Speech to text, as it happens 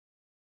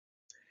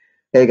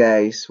Hey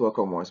guys,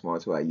 welcome once more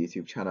to our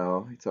YouTube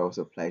channel. It's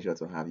also a pleasure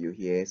to have you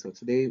here. So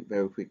today,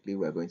 very quickly,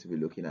 we're going to be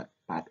looking at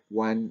part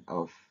one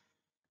of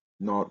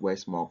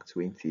Northwest Mock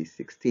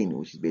 2016,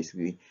 which is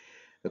basically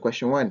the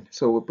question one.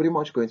 So we're pretty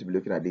much going to be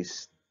looking at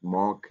this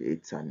mock.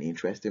 It's an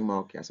interesting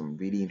mock. It has some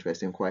really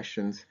interesting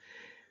questions.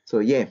 So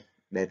yeah,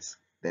 let's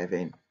dive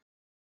in.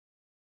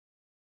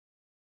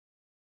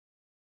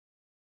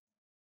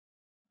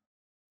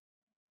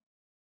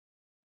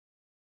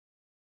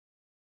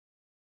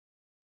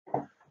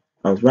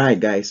 All right,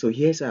 guys. So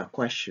here's our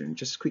question.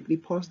 Just quickly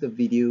pause the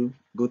video,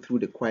 go through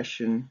the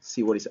question,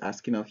 see what it's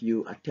asking of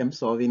you, attempt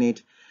solving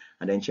it,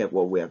 and then check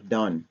what we have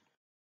done.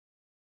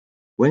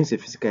 When is a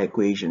physical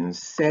equation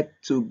said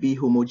to be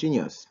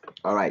homogeneous?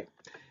 All right.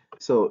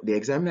 So the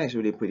examiner is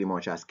really pretty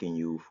much asking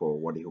you for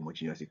what the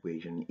homogeneous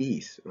equation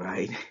is,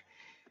 right?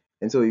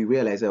 And so you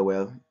realize that,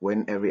 well,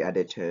 when every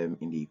other term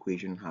in the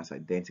equation has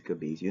identical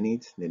base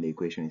units, then the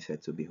equation is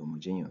said to be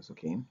homogeneous,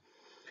 okay?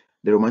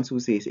 The Roman 2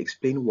 says,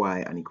 explain why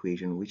an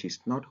equation which is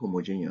not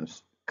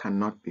homogeneous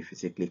cannot be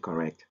physically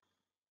correct.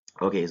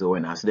 Okay, so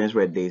when our students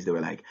read this, they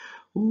were like,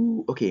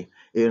 ooh, okay,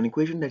 an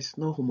equation that's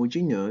not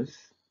homogeneous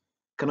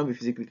cannot be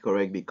physically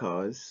correct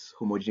because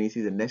homogeneity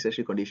is a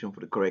necessary condition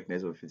for the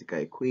correctness of a physical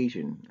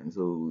equation. And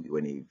so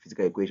when a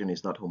physical equation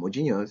is not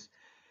homogeneous,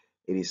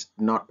 it is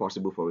not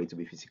possible for it to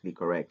be physically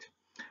correct.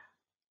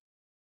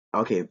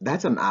 Okay,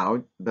 that's an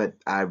out, but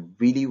I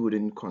really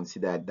wouldn't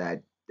consider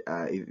that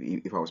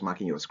if I was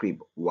marking your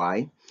script.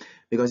 Why?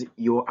 Because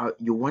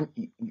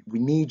we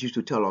need you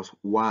to tell us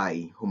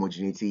why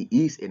homogeneity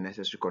is a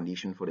necessary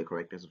condition for the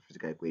correctness of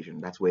physical equation.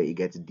 That's where it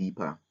gets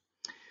deeper.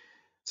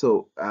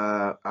 So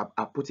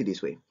I'll put it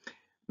this way.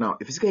 Now,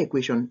 a physical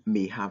equation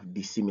may have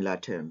dissimilar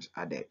terms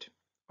added.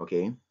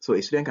 Okay, so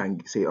a student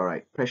can say, all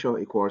right, pressure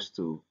equals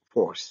to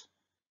force,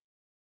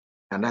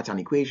 and that's an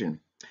equation.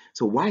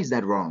 So why is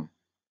that wrong?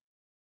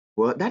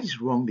 Well, that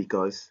is wrong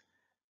because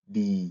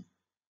the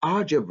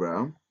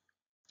algebra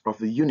of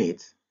the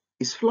unit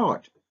is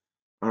flawed.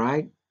 All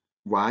right,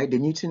 why? The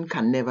Newton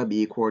can never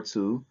be equal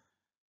to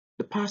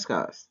the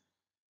Pascals,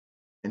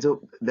 and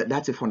so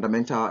that's a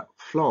fundamental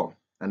flaw,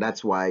 and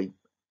that's why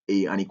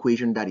an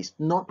equation that is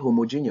not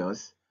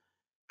homogeneous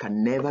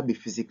can never be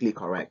physically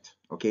correct.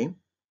 Okay.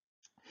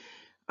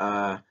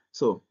 And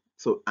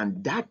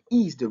that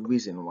is the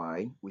reason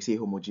why we say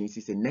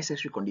homogeneity is a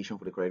necessary condition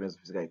for the correctness of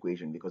the physical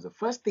equation. Because the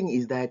first thing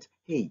is that,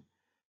 hey,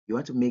 you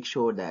want to make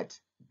sure that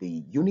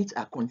the units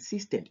are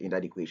consistent in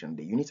that equation.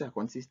 The units are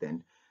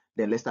consistent.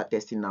 Then let's start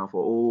testing now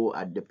for,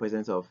 at the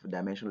presence of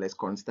dimensionless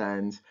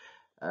constants,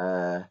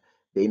 uh,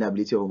 the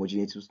inability of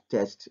homogeneity to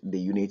test the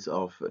units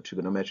of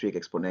trigonometric,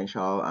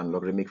 exponential, and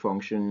logarithmic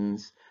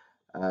functions,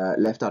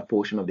 left out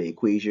portion of the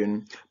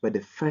equation. But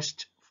the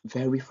first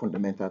very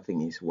fundamental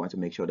thing is we want to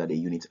make sure that the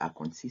units are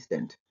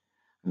consistent.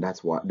 And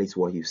that's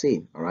what you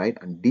say, all right?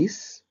 And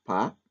this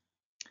part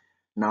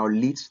now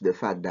leads to the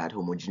fact that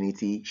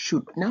homogeneity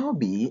should now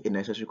be a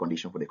necessary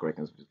condition for the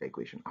correctness of the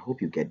equation. I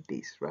hope you get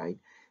this, right?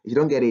 If you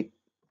don't get it,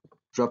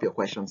 drop your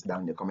questions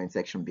down in the comment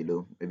section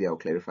below. Maybe I'll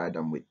clarify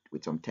them with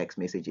some text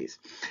messages.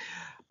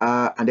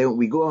 And then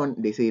we go on,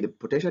 they say the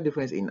potential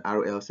difference in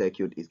RL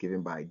circuit is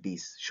given by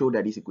this. Show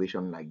that this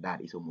equation like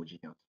that is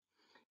homogeneous.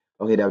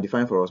 Okay, they'll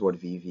define for us what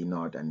V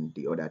naught and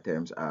the other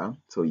terms are.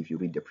 So if you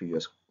read the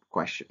previous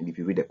question, if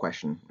you read the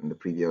question in the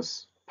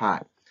previous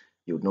part,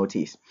 you'll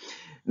notice.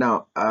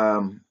 Now,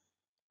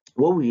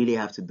 what we really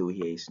have to do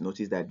here is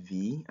notice that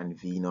V and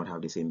V naught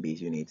have the same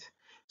base unit.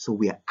 So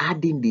we are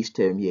adding this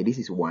term here. This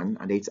is 1,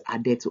 and it's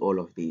added to all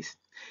of this.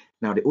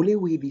 Now, the only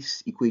way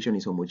this equation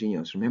is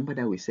homogeneous, remember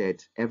that we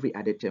said every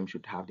added term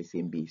should have the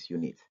same base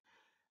unit.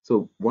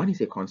 So 1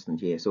 is a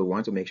constant here. So we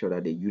want to make sure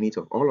that the unit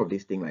of all of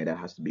this thing like that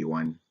has to be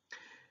 1.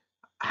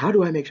 How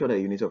do I make sure that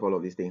the unit of all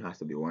of this thing has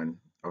to be 1?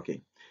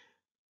 Okay,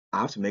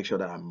 I have to make sure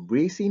that I'm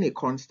raising a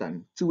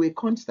constant to a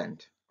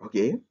constant.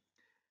 Okay,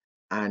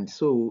 and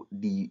so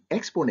the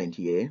exponent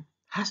here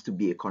has to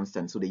be a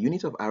constant. So the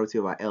unit of RT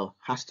over L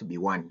has to be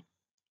 1.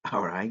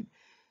 All right,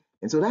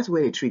 and so that's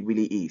where the trick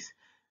really is.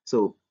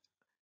 So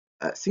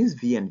since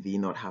V and V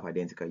not have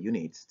identical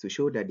units, to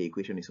show that the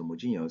equation is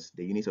homogeneous,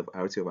 the unit of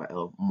RT over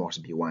L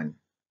must be 1.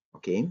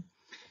 Okay,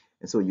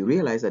 and so you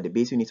realize that the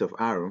base unit of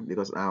R,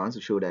 because I want to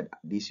show that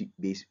these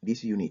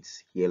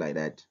units here like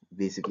that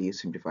basically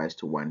simplifies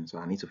to 1. So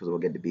I need to first of all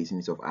get the base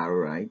unit of R,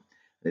 right?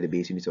 Then the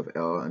base unit of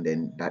L, and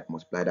then that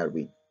multiply that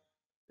with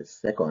the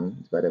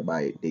second divided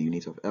by the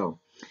unit of L.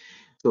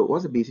 So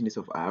what's the base unit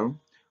of R?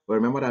 Well,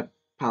 remember that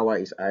power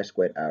is I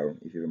squared R,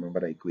 if you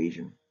remember the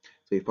equation.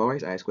 So if power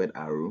is I squared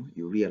R,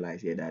 you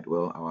realize here that,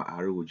 well, our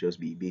R will just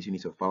be base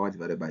unit of power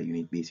divided by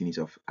base unit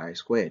of I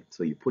squared.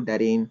 So you put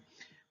that in.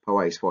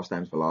 Power is force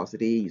times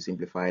velocity. You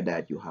simplify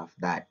that, you have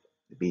that,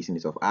 the base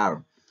unit of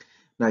R.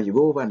 Now you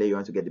go over and then you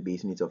want to get the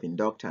base unit of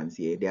inductance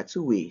here. There are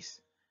two ways.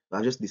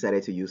 I just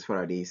decided to use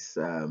Faraday's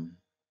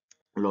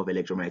law of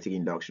electromagnetic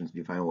induction to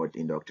define what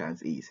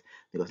inductance is,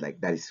 because like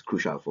that is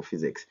crucial for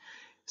physics.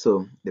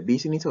 So the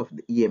base unit of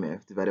the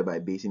EMF divided by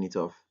base unit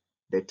of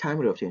the time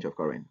rate of change of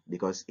current,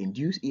 because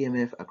induced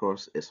EMF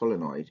across a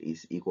solenoid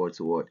is equal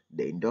to what?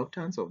 The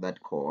inductance of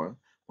that coil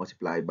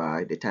multiplied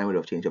by the time rate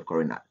of change of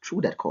current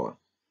through that coil.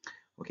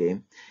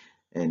 Okay,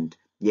 and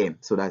yeah,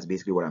 so that's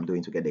basically what I'm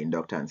doing to get the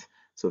inductance.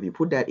 So if you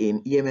put that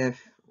in EMF,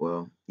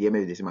 well,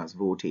 EMF is the same as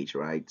voltage,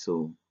 right?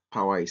 So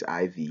power is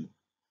IV,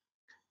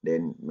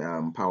 then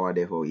power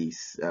therefore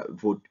is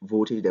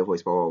voltage therefore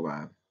is power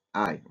over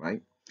I,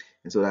 right?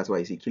 And so that's why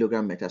you see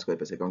kilogram meter squared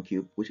per second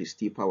cube, which is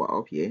still power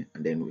up here,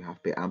 and then we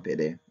have per ampere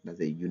there. That's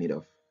the unit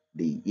of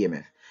the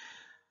EMF.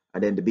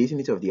 And then the base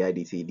unit of the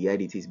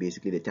IDT, is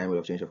basically the time rate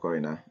of change of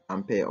current,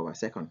 ampere over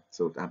second,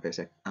 so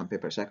ampere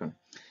per second.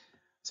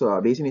 So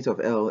our base unit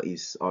of L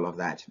is all of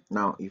that.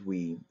 Now, if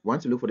we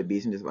want to look for the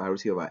base unit of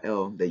RC over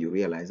L, then you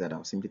realize that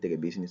I'll simply take a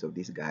base unit of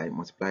this guy,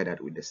 multiply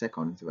that with the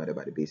second divided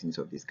by the base unit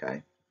of this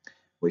guy,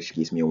 which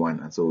gives me 1.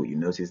 And so you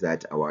notice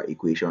that our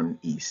equation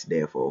is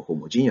therefore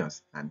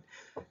homogeneous. And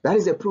that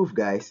is the proof,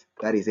 guys.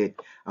 That is it.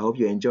 I hope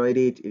you enjoyed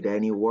it. If there are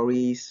any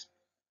worries,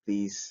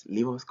 please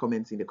leave us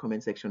comments in the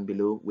comment section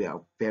below. We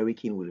are very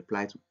keen. We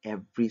reply to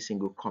every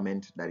single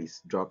comment that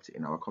is dropped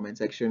in our comment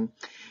section.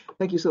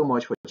 Thank you so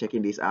much for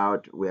checking this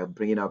out. We are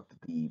bringing up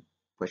the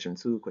question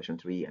 2, question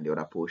 3, and the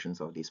other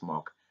portions of this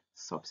mock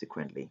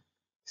subsequently.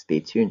 Stay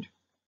tuned.